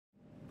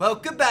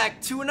Welcome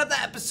back to another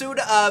episode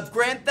of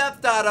Grand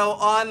Theft Auto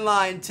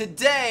Online.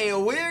 Today,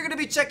 we're going to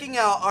be checking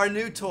out our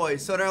new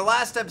toys. So in our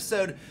last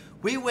episode,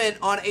 we went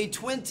on a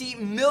 $20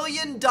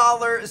 million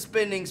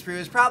spending spree. It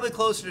was probably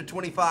closer to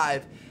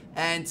 25.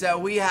 And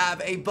we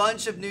have a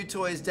bunch of new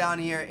toys down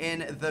here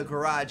in the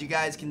garage. You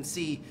guys can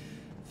see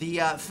the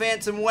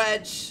Phantom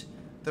Wedge,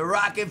 the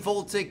Rocket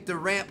Voltic, the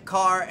ramp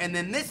car, and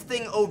then this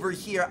thing over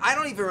here. I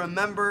don't even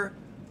remember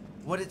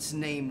what its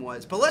name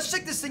was, but let's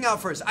check this thing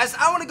out first.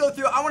 I want to go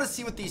through, I want to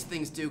see what these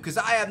things do, because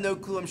I have no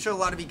clue. I'm sure a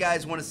lot of you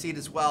guys want to see it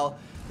as well.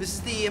 This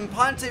is the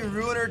Imponte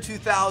Ruiner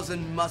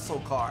 2000 muscle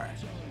car.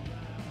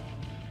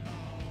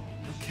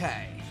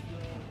 Okay.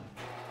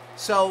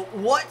 So,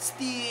 what's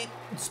the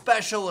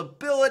special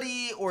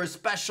ability or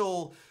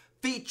special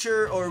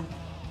feature, or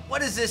what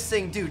does this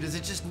thing do? Does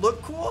it just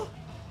look cool?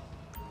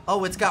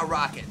 Oh, it's got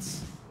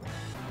rockets.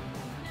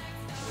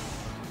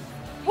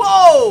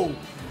 Whoa!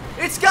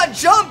 It's got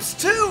jumps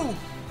too!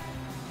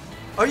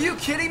 Are you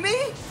kidding me?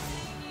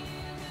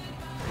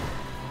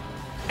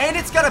 And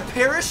it's got a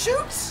parachute?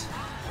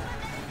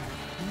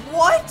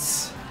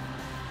 What?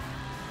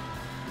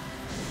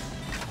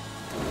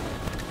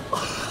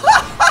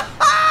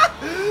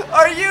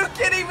 Are you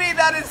kidding me?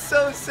 That is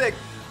so sick.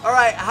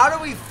 Alright, how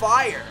do we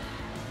fire?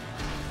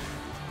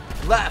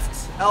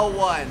 Left,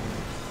 L1.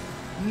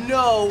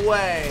 No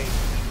way.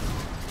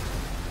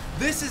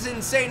 This is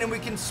insane, and we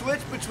can switch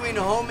between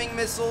homing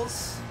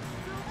missiles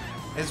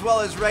as well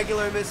as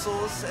regular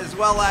missiles, as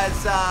well as,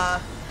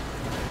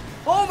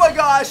 oh my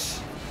gosh,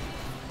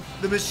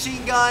 the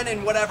machine gun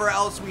and whatever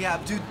else we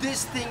have. Dude,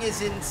 this thing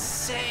is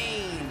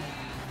insane.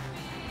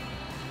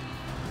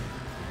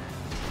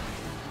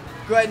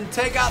 Go ahead and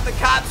take out the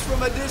cops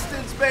from a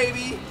distance,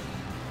 baby.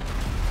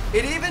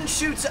 It even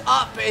shoots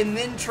up and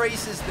then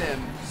traces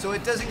them, so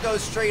it doesn't go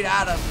straight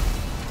at them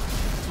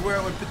to where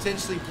it would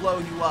potentially blow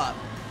you up.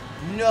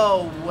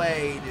 No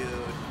way, dude.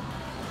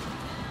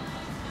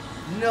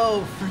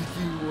 No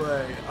freaking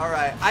way.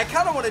 Alright, I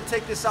kind of want to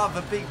take this off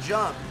a big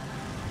jump.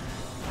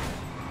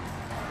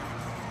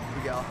 Here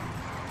we go.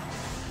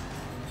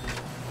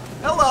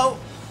 Hello.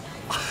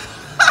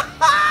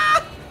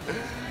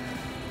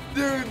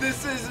 Dude,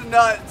 this is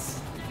nuts.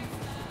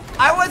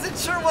 I wasn't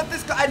sure what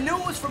this... I knew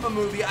it was from a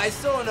movie. I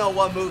still don't know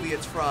what movie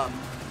it's from.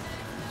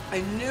 I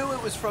knew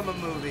it was from a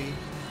movie,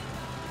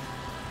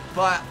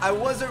 but I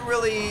wasn't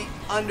really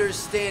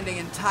understanding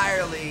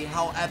entirely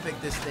how epic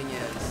this thing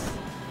is.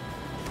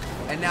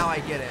 And now I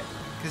get it.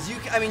 Because you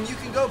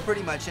can go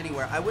pretty much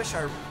anywhere. I wish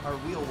our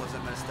wheel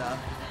wasn't messed up.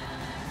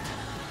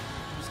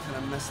 Just kind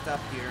of messed up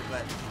here,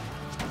 but...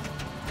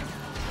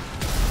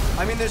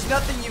 I mean, there's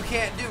nothing you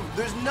can't do.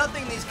 There's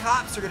nothing these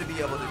cops are going to be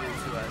able to do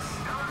to us.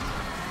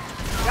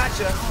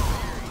 Gotcha.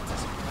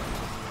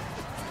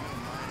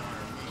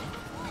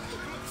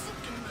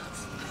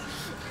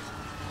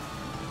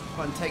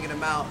 Fun taking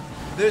them out.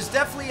 There's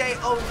definitely a...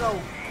 Oh, no.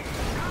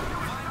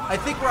 I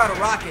think we're out of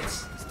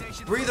rockets.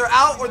 We're either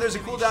out, or there's a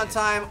cooldown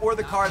time, or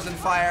the car's on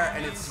fire,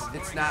 and it's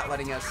not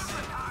letting us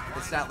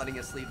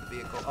leave the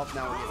vehicle. Oh,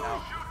 now we're getting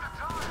out.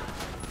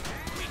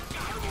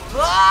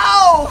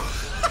 Oh!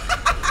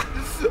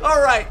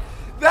 All right,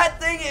 that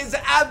thing is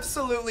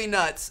absolutely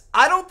nuts.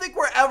 I don't think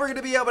we're ever going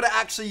to be able to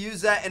actually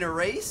use that in a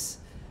race,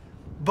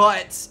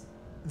 but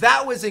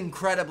that was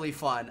incredibly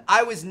fun.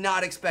 I was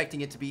not expecting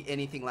it to be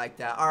anything like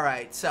that. All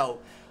right, so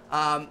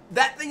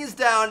that thing is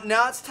down.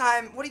 Now it's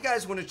time. What do you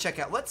guys want to check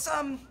out?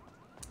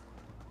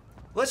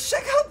 Let's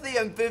check out the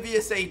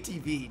amphibious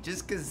ATV,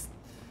 just because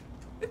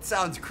it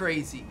sounds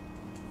crazy.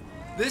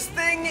 This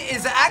thing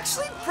is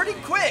actually pretty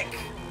quick.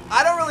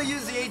 I don't really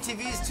use the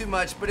ATVs too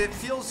much, but it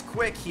feels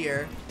quick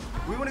here.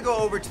 We want to go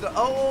over to the...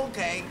 Oh,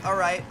 okay. All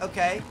right.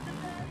 Okay.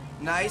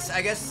 Nice.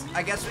 I guess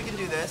we can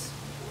do this.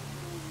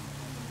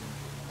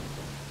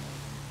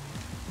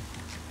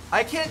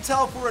 I can't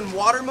tell if we're in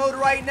water mode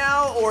right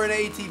now or in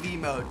ATV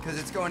mode, because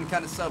it's going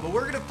kind of slow. But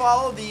we're going to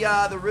follow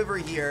the river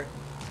here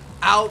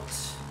out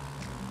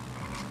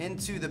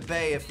into the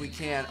bay if we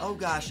can. Oh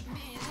gosh.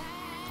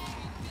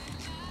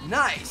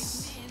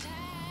 Nice.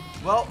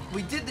 Well,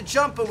 we did the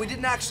jump, but we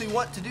didn't actually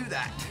want to do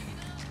that.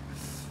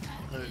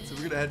 Alright, so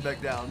we're gonna head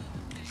back down.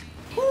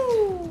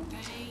 Woo!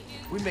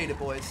 We made it,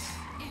 boys.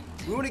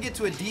 We want to get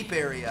to a deep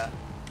area.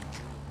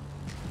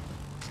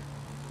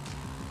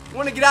 We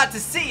want to get out to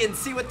sea and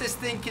see what this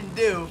thing can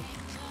do.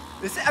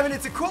 I mean,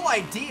 it's a cool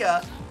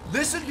idea.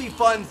 This would be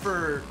fun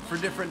for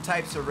different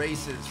types of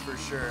races, for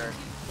sure.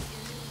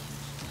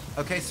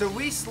 Okay, so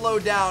we slow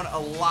down a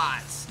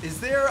lot. Is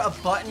there a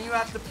button you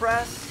have to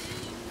press?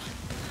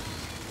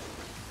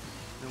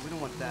 No, we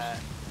don't want that.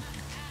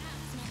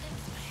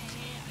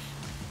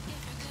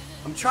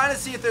 I'm trying to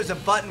see if there's a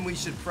button we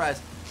should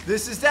press.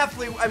 This is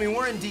definitely, I mean,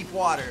 we're in deep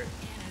water.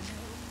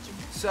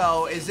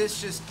 So, is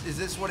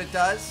this what it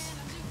does?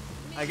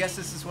 I guess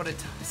this is what it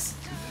does.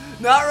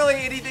 Not really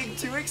anything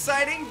too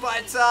exciting,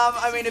 but,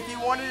 I mean, if you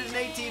wanted an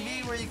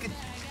ATV where you could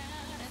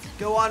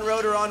go on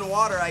road or on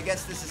water, I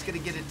guess this is going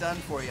to get it done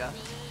for you.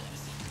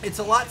 It's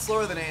a lot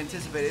slower than I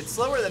anticipated. It's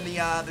slower than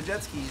the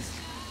jet skis.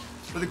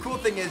 But the cool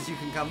thing is you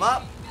can come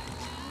up,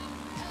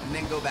 and and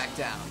then go back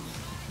down.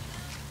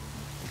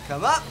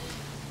 Come up.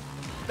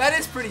 That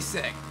is pretty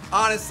sick,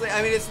 honestly.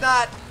 I mean, it's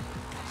not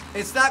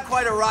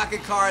quite a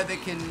rocket car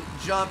that can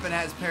jump and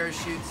has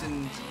parachutes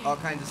and all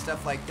kinds of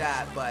stuff like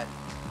that, but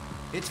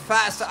it's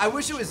fast. I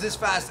wish it was this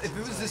fast. If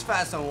it was this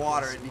fast on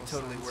water, it'd be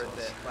totally worth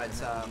it. But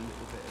I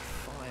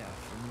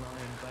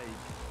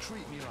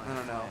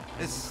don't know.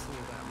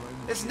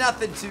 It's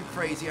nothing too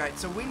crazy. All right,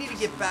 so we need to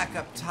get back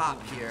up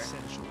top here.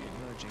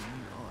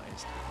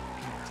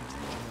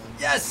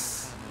 Yes!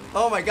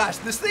 Oh my gosh,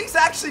 this thing's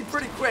actually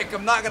pretty quick.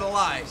 I'm not gonna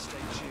lie.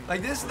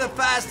 Like, this is the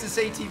fastest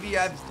ATV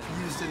I've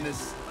used in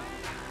this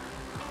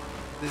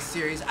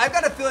series. I've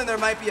got a feeling there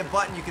might be a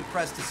button you could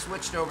press to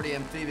switch it over to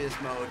amphibious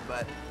mode,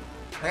 but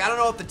like, I don't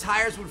know if the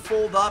tires would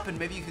fold up and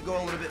maybe you could go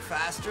a little bit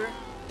faster.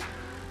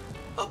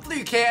 Hopefully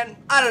you can.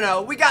 I don't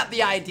know. We got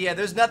the idea.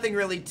 There's nothing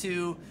really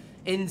too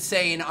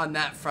insane on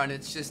that front.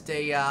 It's just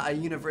a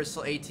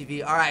universal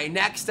ATV. All right,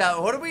 next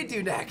up. What do we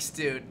do next,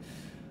 dude?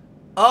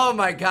 Oh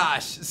my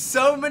gosh,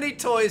 so many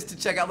toys to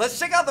check out. Let's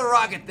check out the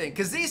rocket thing,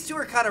 because these two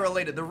are kind of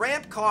related. The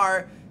ramp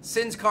car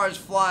sends cars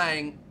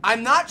flying.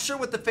 I'm not sure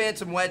what the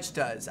Phantom Wedge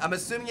does. I'm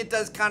assuming it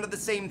does kind of the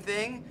same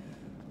thing.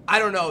 I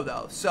don't know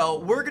though.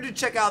 So we're going to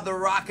check out the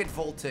Rocket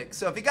Voltic.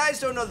 So if you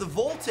guys don't know, the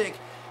Voltic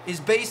is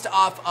based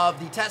off of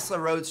the Tesla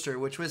Roadster,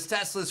 which was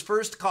Tesla's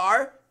first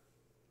car.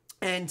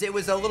 And it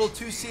was a little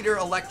two-seater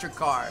electric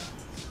car.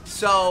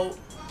 So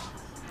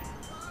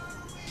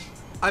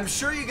I'm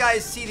sure you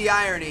guys see the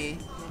irony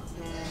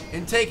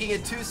in taking a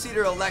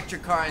two-seater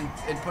electric car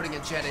and putting a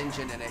jet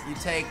engine in it. You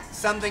take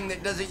something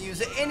that doesn't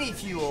use any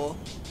fuel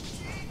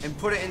and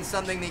put it in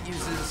something that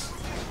uses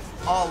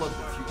all of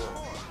the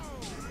fuel.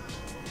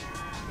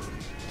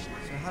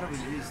 So how do we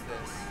use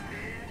this?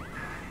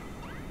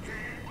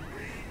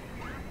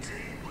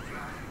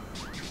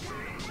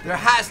 There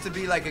has to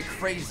be like a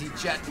crazy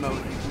jet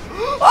mode.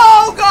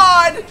 Oh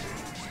God!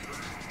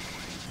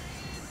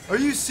 Are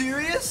you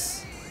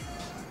serious?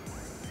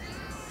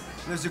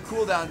 There's a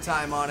cooldown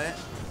time on it.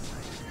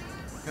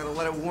 Gotta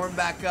let it warm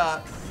back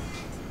up.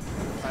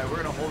 Alright, we're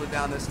gonna hold it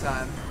down this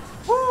time.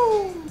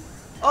 Woo!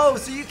 Oh,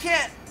 so you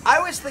can't.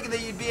 I was thinking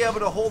that you'd be able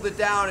to hold it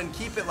down and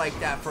keep it like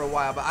that for a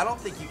while, but I don't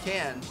think you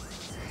can.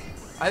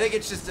 I think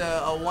it's just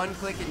a one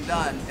click and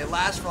done. It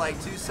lasts for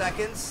like 2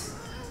 seconds,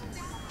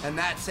 and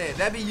that's it.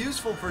 That'd be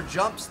useful for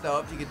jumps though,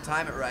 if you could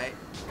time it right.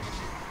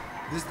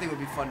 This thing would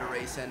be fun to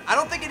race in. I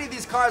don't think any of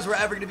these cars we're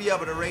ever gonna be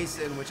able to race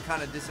in, which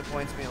kind of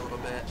disappoints me a little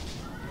bit.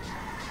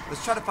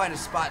 Let's try to find a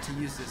spot to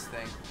use this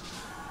thing.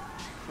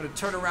 I'm gonna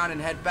turn around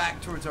and head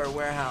back towards our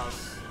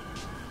warehouse.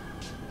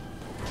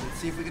 Let's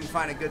see if we can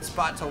find a good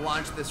spot to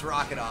launch this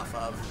rocket off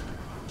of.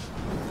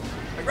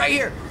 Like right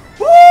here.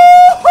 Woo!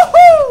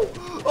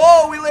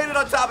 Oh, we landed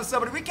on top of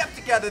somebody. We kept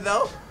together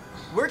though.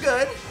 We're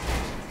good.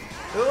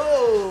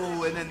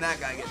 Oh, and then that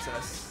guy gets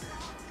us.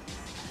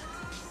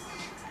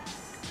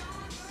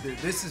 Dude,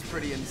 this is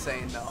pretty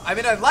insane though. I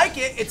mean, I like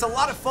it. It's a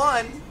lot of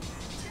fun.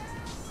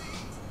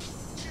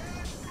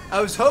 I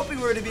was hoping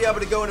we were to be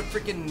able to go into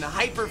freaking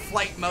hyper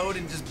flight mode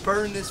and just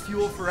burn this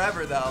fuel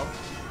forever though.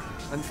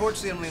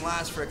 Unfortunately, it only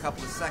lasts for a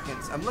couple of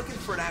seconds. I'm looking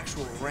for an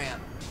actual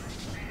ramp.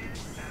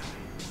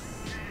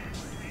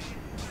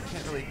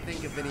 Can't really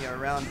think of any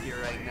around here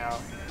right now.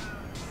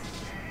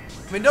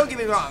 I mean, don't get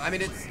me wrong. I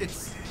mean,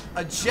 it's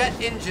a jet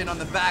engine on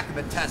the back of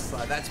a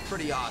Tesla. That's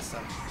pretty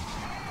awesome.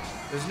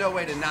 There's no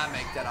way to not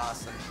make that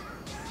awesome.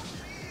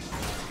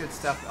 It's good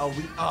stuff.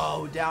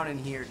 Oh, down in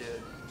here,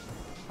 dude.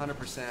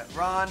 100%.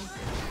 Ron,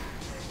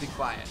 be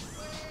quiet.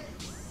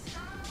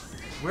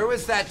 Where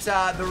was that,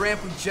 the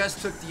ramp we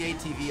just took the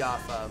ATV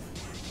off of?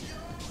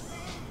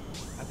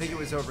 I think it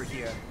was over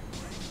here.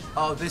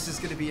 Oh, this is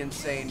gonna be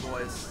insane,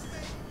 boys.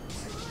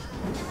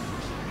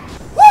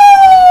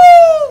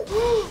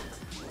 Woo!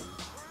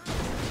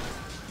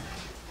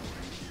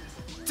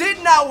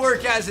 Did not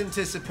work as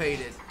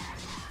anticipated.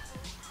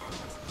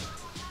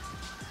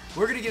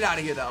 We're gonna get out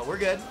of here though. We're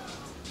good.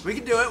 We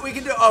can do it. We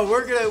can do it. Oh,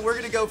 we're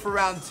gonna go for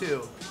round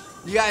 2.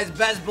 You guys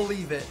best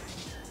believe it.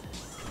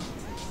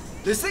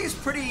 This thing is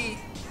pretty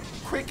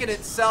quick in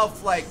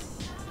itself, like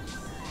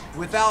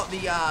without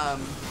the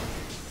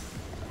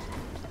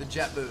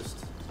jet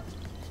boost.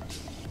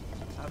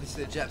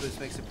 Obviously, the jet boost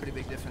makes a pretty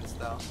big difference,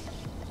 though.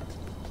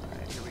 All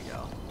right, here we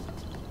go.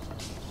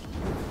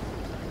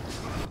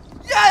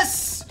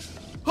 Yes!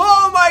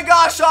 Oh my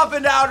gosh! Off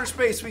into outer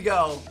space we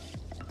go.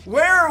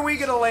 Where are we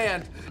gonna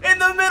land? In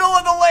the middle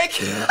of the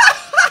lake.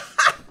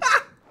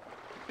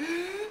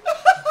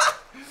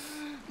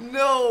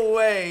 No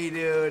way,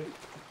 dude.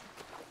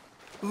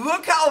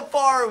 Look how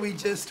far we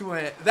just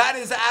went. That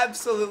is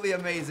absolutely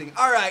amazing.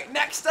 All right,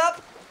 next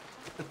up,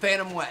 the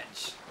Phantom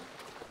Wedge.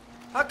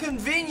 How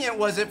convenient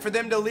was it for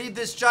them to leave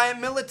this giant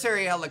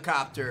military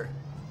helicopter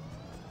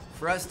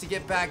for us to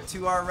get back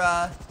to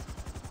our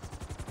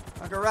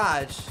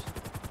garage?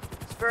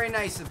 It's very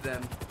nice of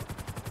them.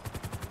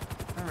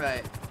 All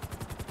right.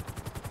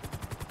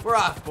 We're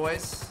off,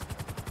 boys.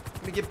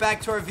 Gonna get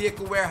back to our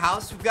vehicle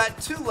warehouse. We've got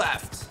 2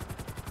 left.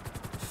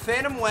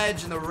 Phantom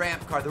Wedge and the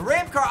ramp car. The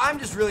ramp car I'm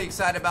just really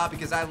excited about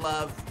because I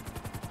love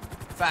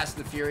Fast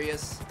and the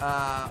Furious.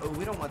 Oh,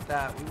 we don't want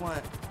that. We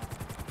want...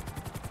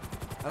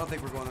 I don't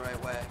think we're going the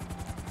right way.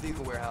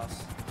 Vehicle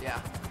warehouse. Yeah.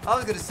 I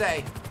was going to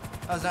say,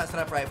 I was not set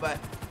up right, but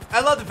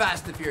I love the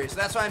Fast and the Furious, so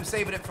that's why I'm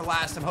saving it for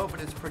last. I'm hoping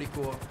it's pretty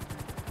cool.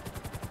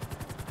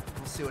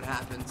 We'll see what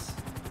happens.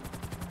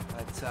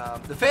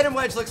 But the Phantom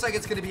Wedge looks like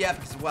it's going to be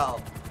epic as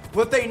well.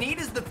 What they need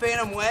is the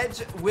Phantom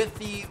Wedge with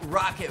the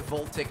Rocket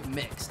Voltic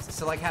mixed.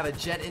 So like have a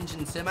jet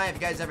engine semi. Have you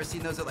guys ever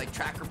seen those at like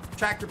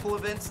tractor pull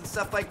events and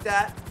stuff like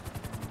that?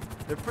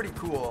 They're pretty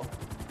cool.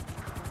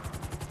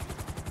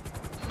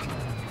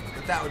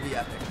 But that would be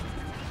epic.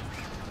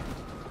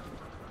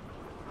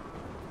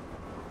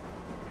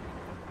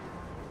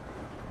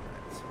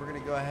 So we're going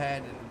to go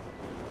ahead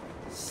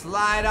and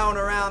slide on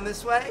around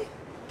this way.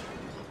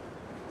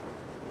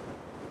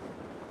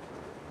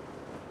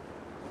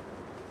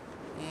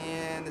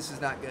 And this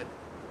is not good.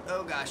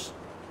 Oh gosh.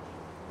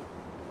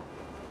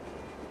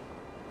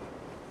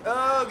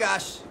 Oh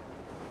gosh.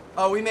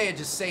 Oh, we may have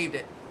just saved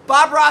it.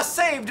 Bob Ross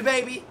saved,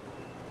 baby.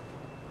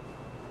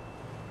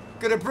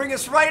 Gonna bring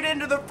us right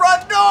into the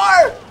front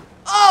door.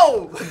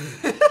 Oh.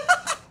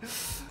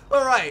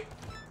 All right.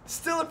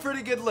 Still a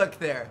pretty good look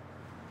there.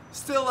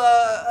 Still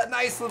a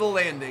nice little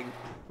landing.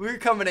 We're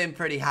coming in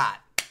pretty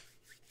hot.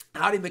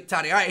 Howdy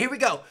McTowdy. All right, here we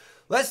go.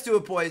 Let's do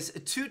it, boys.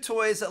 2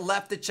 toys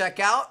left to check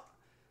out.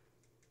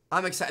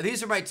 I'm excited.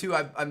 These are my 2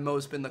 I've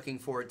most been looking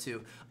forward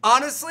to.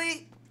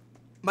 Honestly,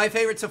 my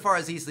favorite so far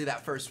is easily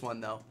that first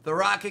one, though. The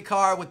rocket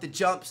car with the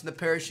jumps and the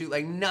parachute.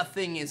 Like,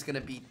 nothing is going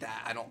to beat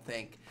that, I don't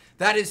think.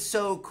 That is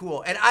so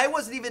cool. And I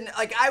wasn't even,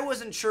 like, I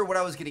wasn't sure what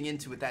I was getting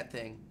into with that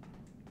thing.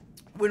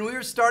 When we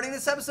were starting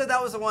this episode,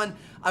 that was the one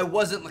I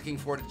wasn't looking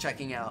forward to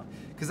checking out.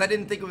 Because I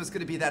didn't think it was going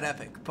to be that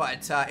epic.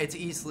 But it's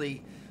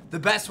easily the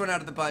best one out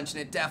of the bunch,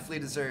 and it definitely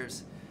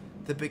deserves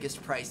the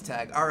biggest price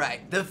tag. All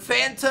right, the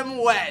Phantom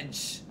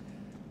Wedge.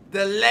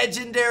 The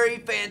legendary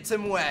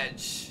Phantom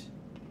Wedge.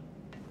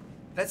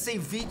 That's a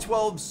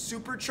V12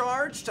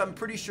 supercharged? I'm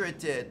pretty sure it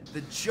did.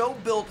 The Joe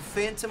built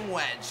Phantom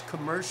Wedge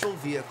commercial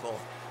vehicle.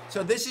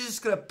 So this is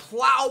just gonna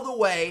plow the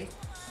way,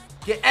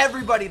 get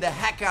everybody the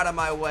heck out of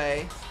my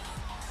way,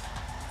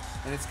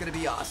 and it's gonna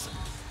be awesome.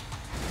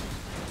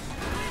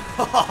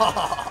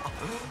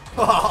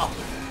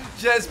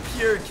 Just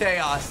pure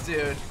chaos,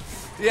 dude.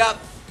 Yep.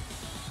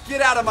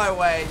 Get out of my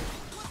way.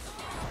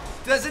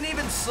 Doesn't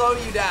even slow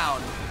you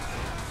down.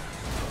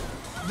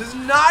 Does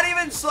not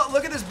even slow.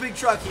 Look at this big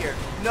truck here.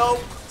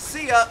 Nope.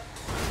 See ya.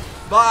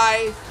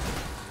 Bye.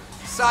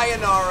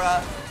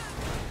 Sayonara.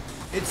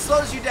 It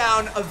slows you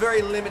down a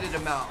very limited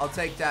amount. I'll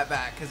take that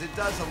back because it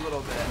does a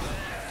little bit.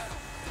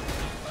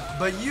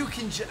 But you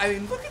can. I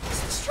mean, look at this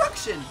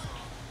destruction.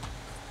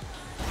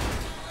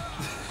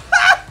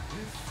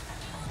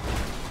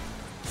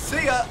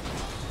 See ya.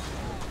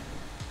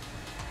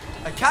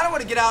 I kind of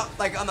want to get out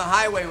like on the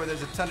highway where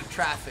there's a ton of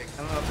traffic. I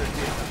don't know if there's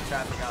a ton of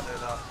traffic out there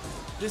though.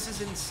 This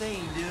is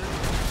insane, dude.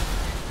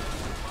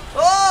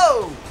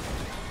 Oh!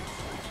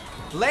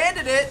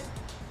 Landed it.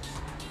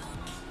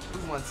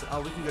 Who wants it?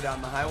 Oh, we can go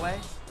down the highway.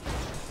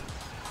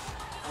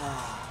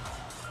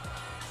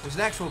 There's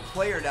an actual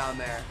player down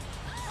there.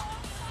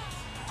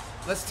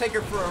 Let's take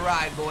her for a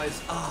ride,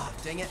 boys. Oh,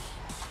 dang it.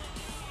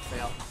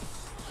 Fail.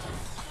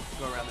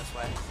 Go around this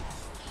way.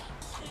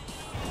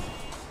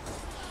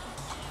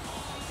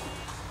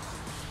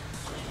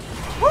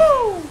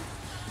 Woo!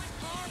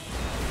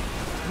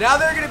 Now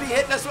they're going to be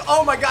hitting us with,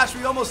 oh my gosh,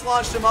 we almost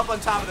launched them up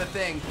on top of the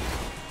thing.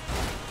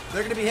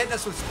 They're going to be hitting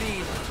us with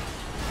speed.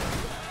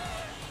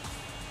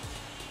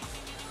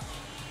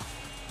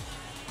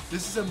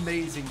 This is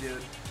amazing,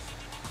 dude.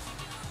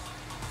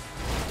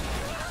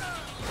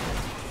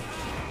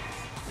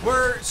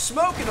 We're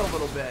smoking a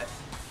little bit.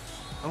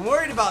 I'm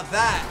worried about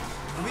that.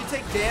 Do we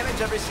take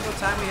damage every single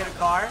time we hit a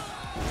car?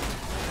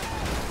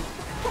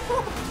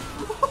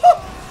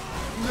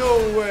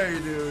 No way,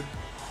 dude.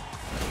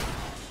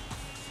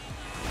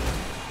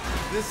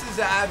 This is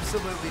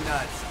absolutely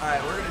nuts. All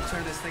right, we're going to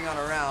turn this thing on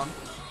around.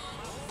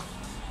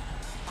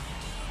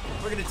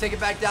 We're going to take it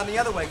back down the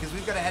other way because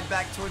we've got to head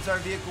back towards our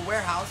vehicle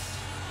warehouse.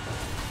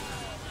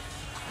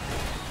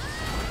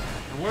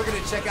 And we're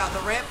going to check out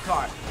the ramp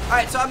car. All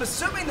right, so I'm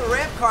assuming the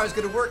ramp car is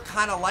going to work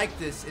kind of like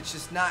this. It's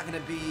just not going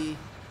to be...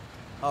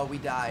 Oh, we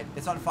died.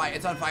 It's on fire.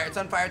 It's on fire. It's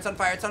on fire. It's on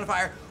fire. It's on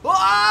fire.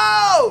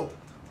 Whoa!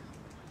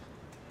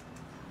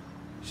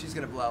 She's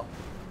going to blow.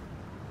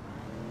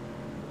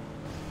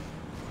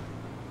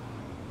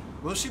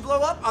 Will she blow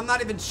up? I'm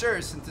not even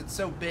sure since it's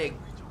so big.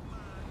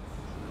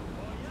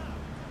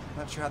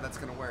 Not sure how that's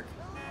gonna work.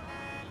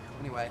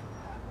 Anyway,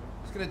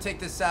 just gonna take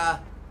this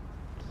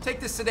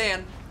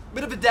sedan.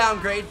 Bit of a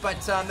downgrade,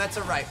 but that's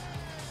all right.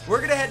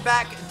 We're gonna head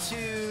back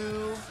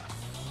to.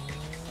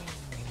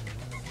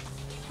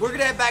 We're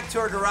gonna head back to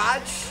our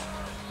garage,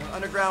 our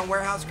underground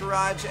warehouse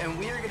garage, and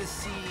we are gonna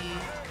see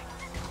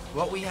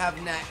what we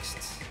have next.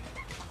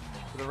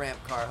 The ramp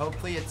car.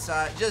 Hopefully it's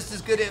just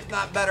as good, if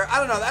not better. I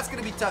don't know. That's going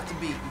to be tough to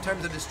beat in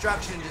terms of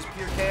destruction and just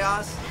pure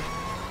chaos.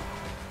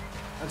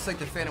 Looks like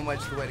the Phantom Wedge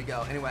is the way to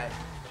go. Anyway,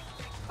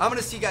 I'm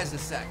going to see you guys in a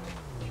sec.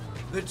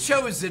 The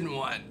chosen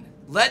one.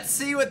 Let's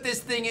see what this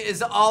thing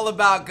is all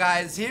about,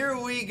 guys. Here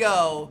we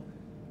go.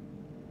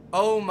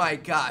 Oh my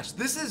gosh.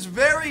 This is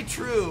very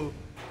true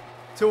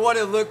to what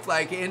it looked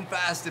like in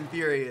Fast and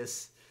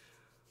Furious.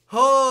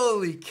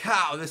 Holy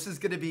cow, this is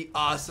gonna be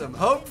awesome.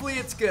 Hopefully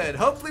it's good.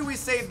 Hopefully we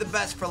saved the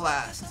best for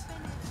last.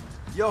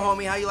 Yo,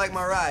 homie, how you like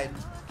my ride?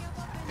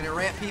 Can it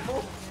ramp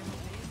people?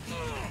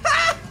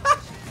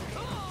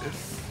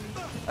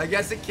 I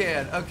guess it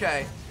can.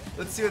 Okay,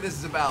 let's see what this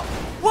is about.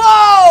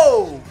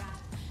 Whoa!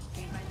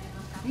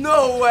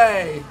 No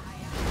way!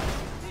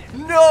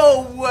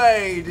 No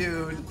way,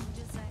 dude!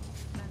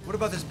 What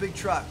about this big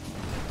truck?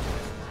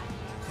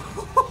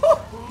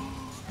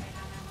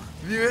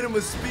 If you hit them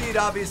with speed,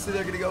 obviously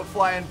they're gonna go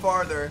flying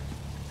farther.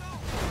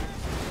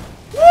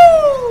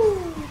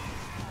 Woo!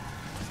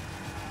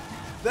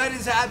 That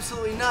is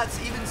absolutely nuts.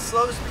 Even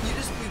slow speed,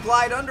 you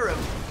glide under him.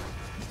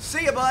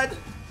 See ya, bud.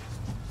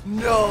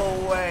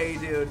 No way,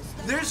 dude.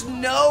 There's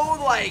no,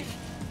 like,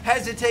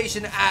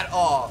 hesitation at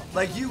all.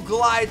 Like, you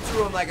glide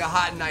through him like a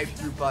hot knife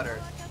through butter.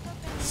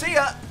 See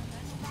ya.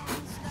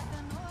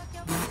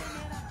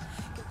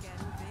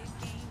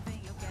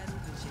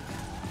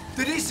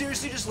 Did he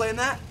seriously just land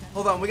that?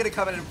 Hold on, we gotta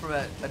come at it from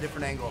a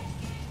different angle.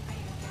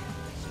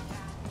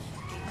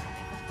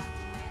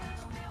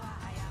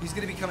 He's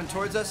gonna be coming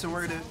towards us and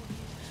we're gonna...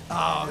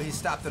 Oh, he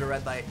stopped at a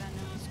red light.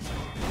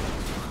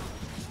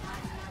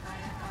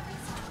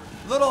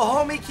 Little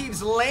homie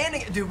keeps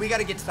landing. Dude, we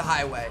gotta get to the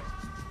highway.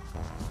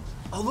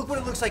 Oh, look what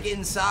it looks like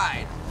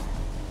inside.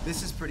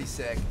 This is pretty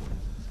sick.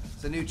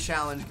 It's a new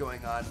challenge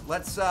going on.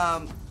 Let's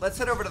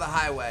head over to the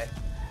highway.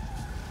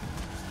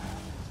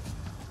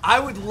 I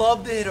would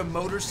love to hit a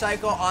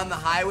motorcycle on the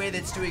highway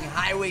that's doing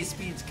highway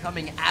speeds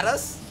coming at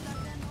us.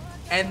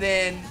 And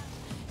then,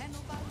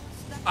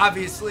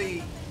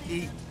 obviously,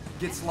 he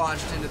gets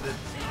launched into the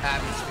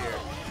atmosphere.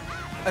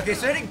 Okay,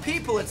 so hitting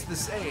people, it's the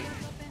same.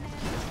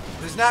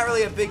 There's not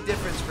really a big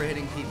difference for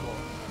hitting people.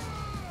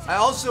 I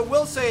also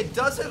will say it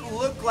doesn't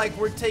look like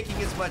we're taking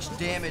as much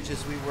damage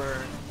as we were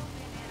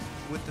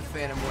with the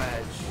Phantom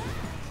Wedge.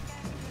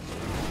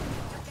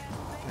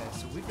 Okay,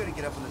 so we've got to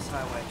get up on this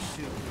highway and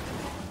shoot.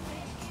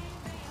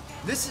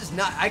 This is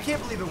not... I can't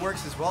believe it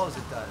works as well as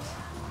it does.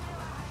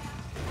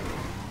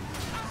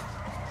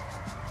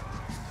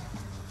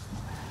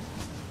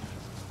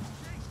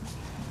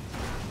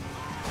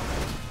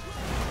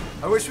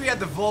 I wish we had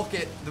the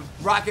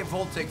rocket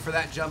Voltic for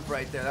that jump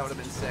right there. That would have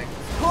been sick.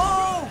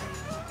 Whoa!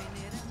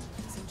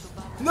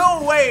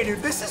 No way,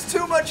 dude. This is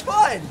too much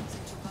fun.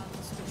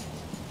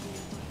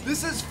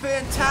 This is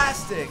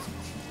fantastic.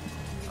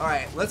 All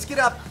right, let's get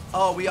up.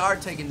 Oh, we are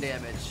taking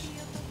damage.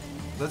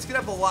 Let's get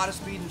up a lot of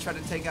speed and try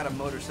to take out a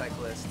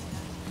motorcyclist.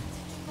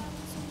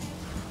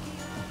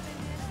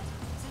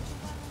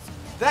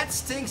 That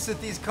stinks that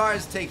these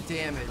cars take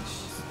damage.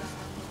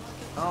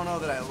 I don't know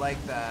that I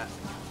like that.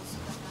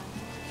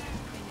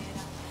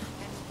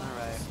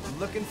 Alright, we're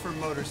looking for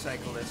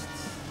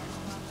motorcyclists.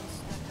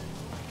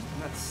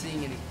 I'm not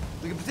seeing any.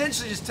 We could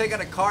potentially just take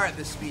out a car at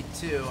this speed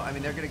too. I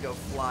mean, they're gonna go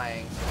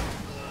flying.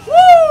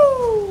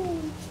 Woo!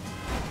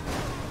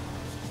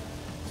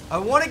 I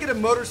want to get a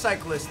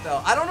motorcyclist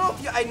though. I don't know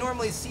if I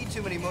normally see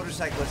too many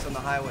motorcyclists on the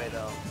highway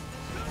though.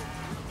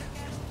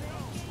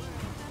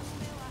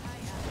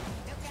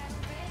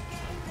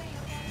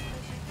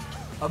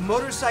 A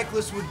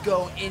motorcyclist would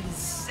go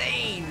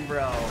insane,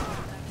 bro.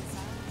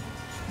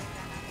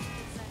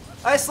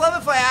 I just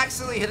love if I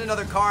accidentally hit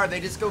another car,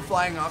 they just go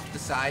flying off to the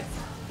side.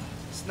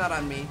 It's not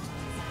on me.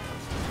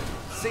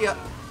 See ya.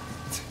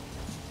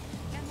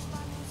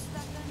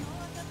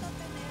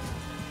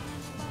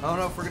 I don't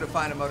know if we're gonna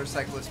find a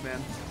motorcyclist,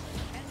 man.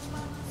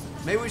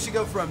 Maybe we should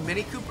go for a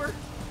Mini Cooper?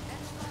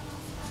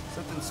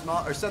 Something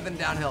small, or something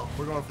downhill.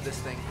 We're going for this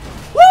thing.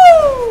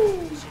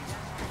 Woo!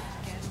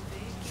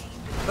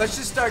 Let's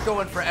just start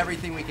going for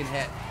everything we can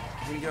hit.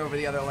 We can get over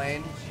the other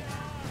lane.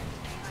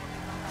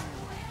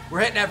 We're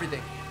hitting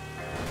everything.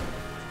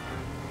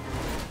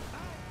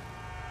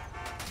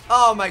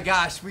 Oh my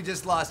gosh, we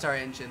just lost our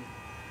engine.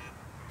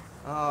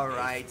 All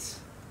right.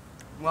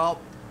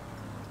 Well,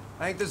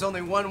 I think there's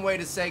only one way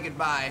to say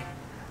goodbye.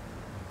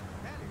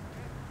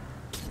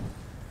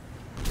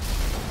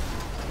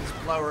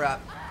 Just blow her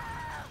up.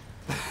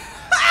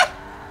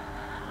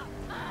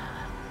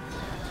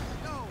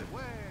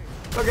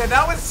 Okay,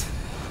 that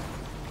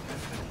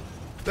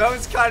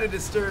was kind of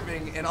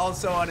disturbing and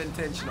also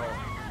unintentional.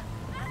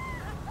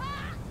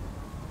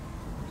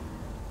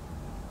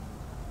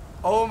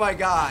 Oh my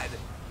god.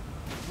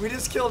 We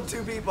just killed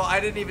 2 people. I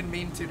didn't even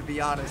mean to be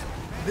honest.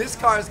 This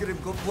car is gonna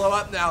blow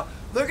up now.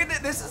 Look at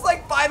it. This is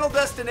like Final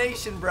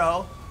Destination,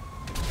 bro.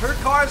 Her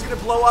car is gonna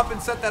blow up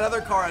and set that other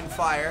car on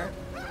fire.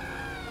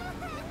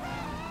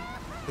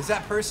 Is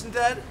that person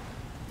dead?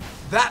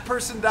 That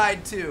person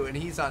died too, and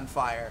he's on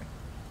fire.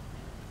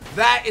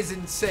 That is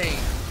insane.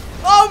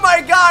 Oh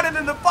my god, and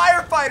then the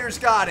firefighters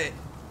got it.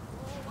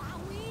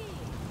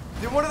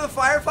 Did one of the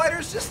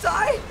firefighters just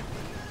die?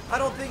 I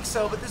don't think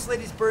so, but this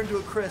lady's burned to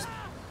a crisp.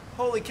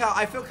 Holy cow,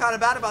 I feel kind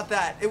of bad about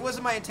that. It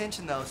wasn't my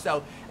intention though.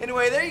 So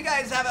anyway, there you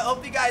guys have it.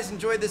 Hope you guys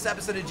enjoyed this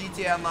episode of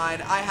GTA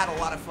Online. I had a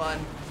lot of fun,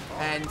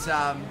 and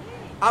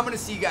I'm gonna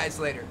see you guys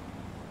later.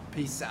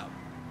 Peace out.